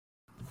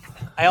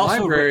I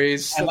also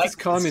libraries. I That's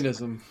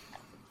communism.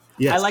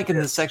 Yes, I like in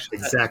this section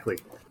exactly.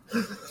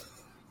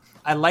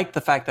 I like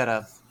the fact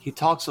that he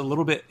talks a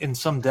little bit in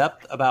some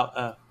depth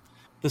about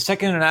the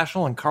Second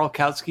International and Karl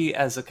Kautsky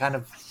as a kind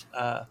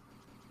of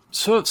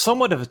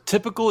somewhat of a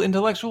typical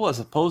intellectual, as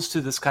opposed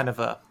to this kind of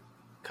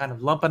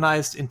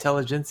lumpenized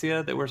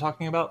intelligentsia that we're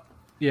talking about.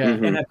 Yeah,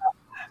 and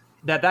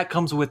that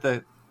comes with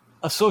a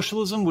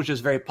socialism which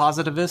is very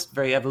positivist,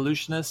 very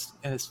evolutionist,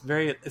 and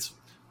it's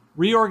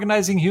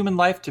reorganizing human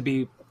life to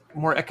be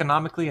more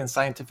economically and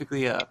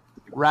scientifically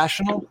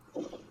rational.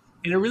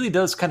 And it really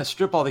does kind of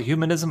strip all the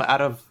humanism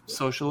out of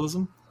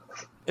socialism,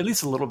 at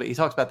least a little bit. He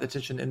talks about the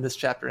tension in this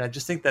chapter, and I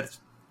just think that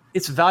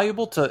it's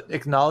valuable to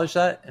acknowledge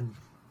that. And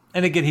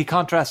again, he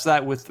contrasts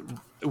that with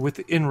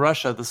in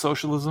Russia, the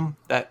socialism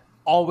that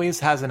always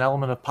has an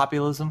element of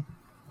populism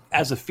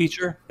as a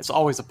feature. It's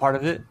always a part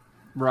of it.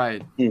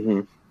 right.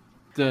 Mm-hmm.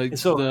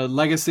 The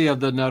legacy of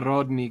the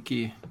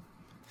Narodniki.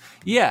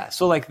 Yeah,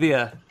 so like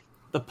the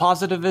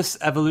positivist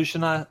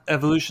evolutionist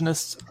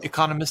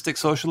economistic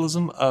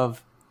socialism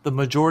of the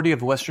majority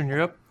of Western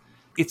Europe,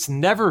 it's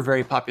never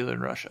very popular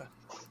in Russia,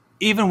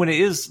 even when it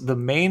is the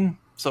main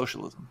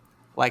socialism,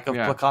 like of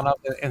Plekhanov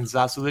and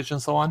Zasulich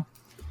and so on.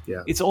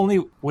 Yeah, it's only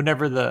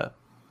whenever the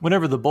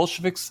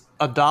Bolsheviks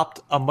adopt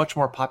a much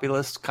more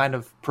populist kind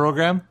of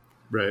program,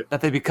 right,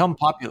 that they become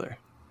popular,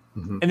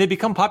 and they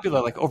become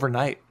popular like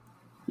overnight.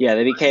 Yeah,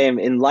 they became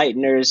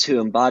enlighteners who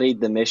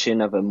embodied the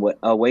mission of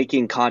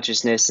awakening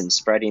consciousness and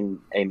spreading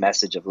a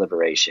message of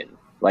liberation,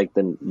 like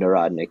the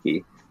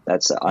Narodniki.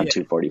 That's on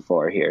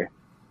 244 here.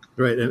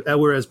 Right, and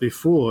whereas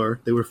before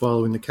they were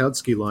following the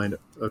Kautsky line,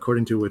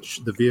 according to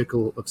which the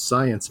vehicle of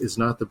science is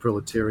not the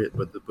proletariat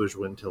but the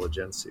bourgeois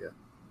intelligentsia.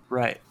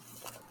 Right.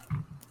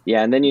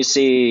 Yeah, and then you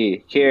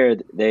see here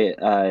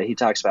he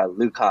talks about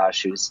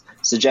Lukács, who's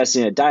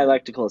suggesting a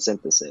dialectical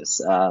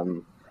synthesis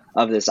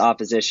of this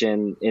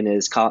opposition in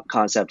his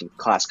concept of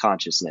class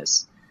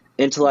consciousness.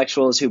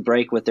 Intellectuals who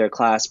break with their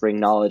class bring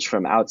knowledge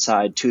from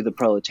outside to the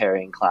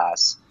proletarian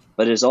class,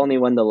 but it is only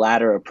when the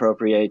latter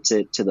appropriates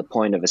it to the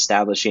point of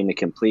establishing a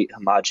complete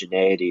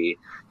homogeneity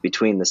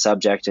between the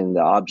subject and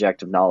the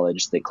object of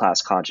knowledge that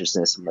class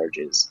consciousness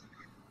emerges.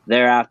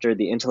 Thereafter,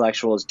 the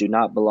intellectuals do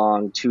not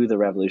belong to the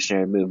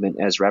revolutionary movement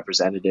as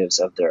representatives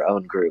of their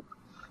own group,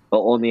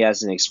 but only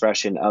as an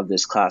expression of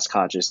this class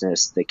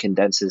consciousness that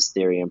condenses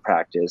theory and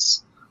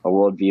practice, a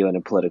worldview and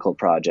a political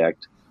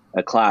project,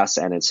 a class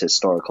and its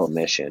historical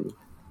mission.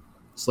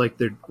 It's like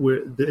the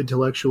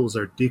intellectuals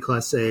are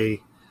déclassés,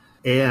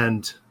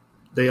 and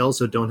they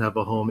also don't have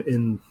a home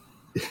in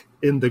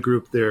the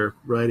group they're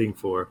writing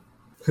for.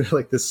 They're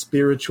like this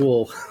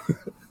spiritually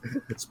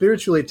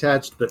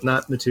attached, but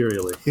not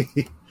materially.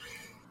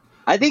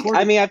 I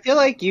feel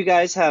like you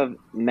guys have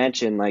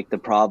mentioned like the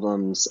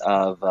problems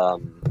of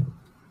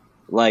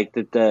like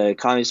that the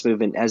communist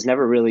movement has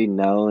never really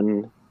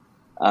known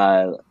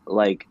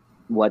like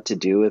what to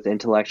do with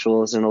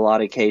intellectuals in a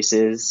lot of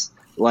cases.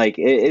 Like,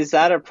 is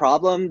that a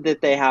problem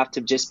that they have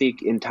to just be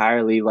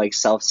entirely like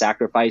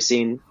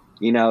self-sacrificing,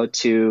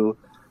 to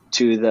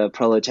the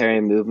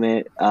proletarian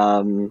movement?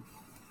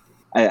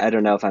 I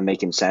don't know if I'm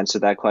making sense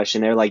with that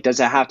question there. Like, does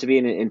it have to be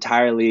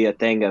entirely a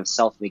thing of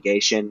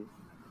self-negation,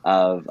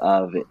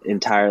 of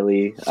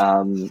entirely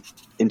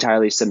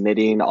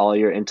submitting all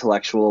your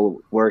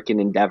intellectual work and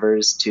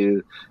endeavors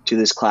to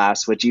this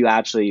class, which you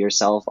actually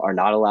yourself are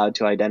not allowed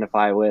to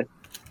identify with?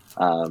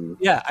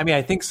 Yeah, I mean,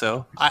 I think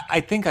so.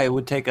 I think I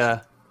would take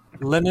a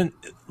Lenin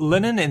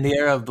in the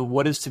era of the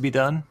what is to be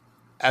done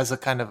as a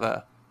kind of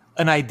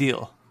an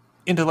ideal.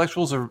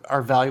 Intellectuals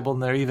are valuable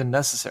and they're even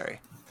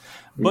necessary,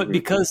 but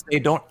because they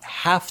don't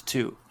have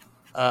to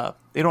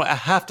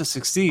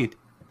succeed.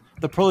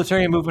 The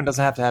proletarian movement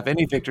doesn't have to have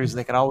any victories.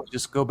 They can always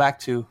just go back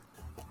to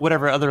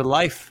whatever other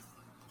life.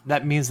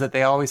 That means that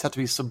they always have to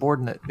be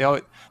subordinate.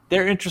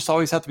 Their interests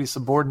always have to be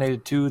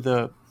subordinated to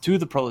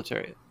the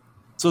proletariat.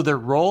 So their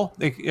role,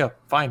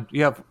 fine.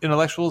 You have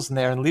intellectuals and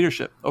they're in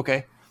leadership,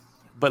 okay.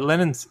 But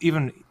Lenin's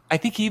I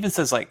think he even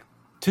says like,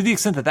 to the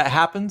extent that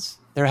happens,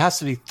 there has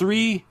to be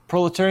 3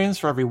 proletarians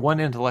for every 1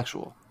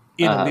 intellectual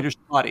in a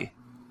leadership body.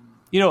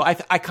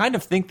 I kind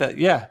of think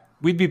that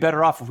we'd be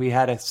better off if we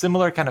had a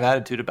similar kind of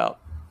attitude about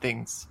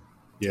things.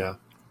 Yeah.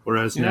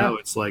 Whereas now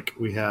it's like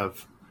we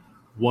have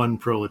 1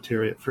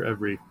 proletariat for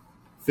every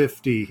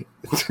 50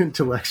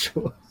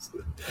 intellectuals.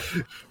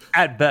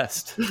 At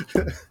best.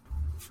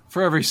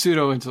 For every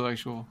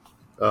pseudo-intellectual.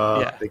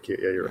 Thank you.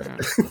 Yeah, you're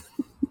right. Yeah.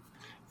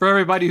 For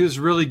everybody who's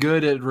really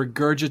good at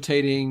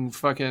regurgitating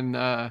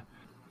fucking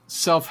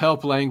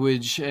self-help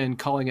language and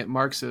calling it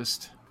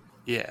Marxist.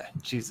 Yeah,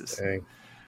 Jesus. Dang.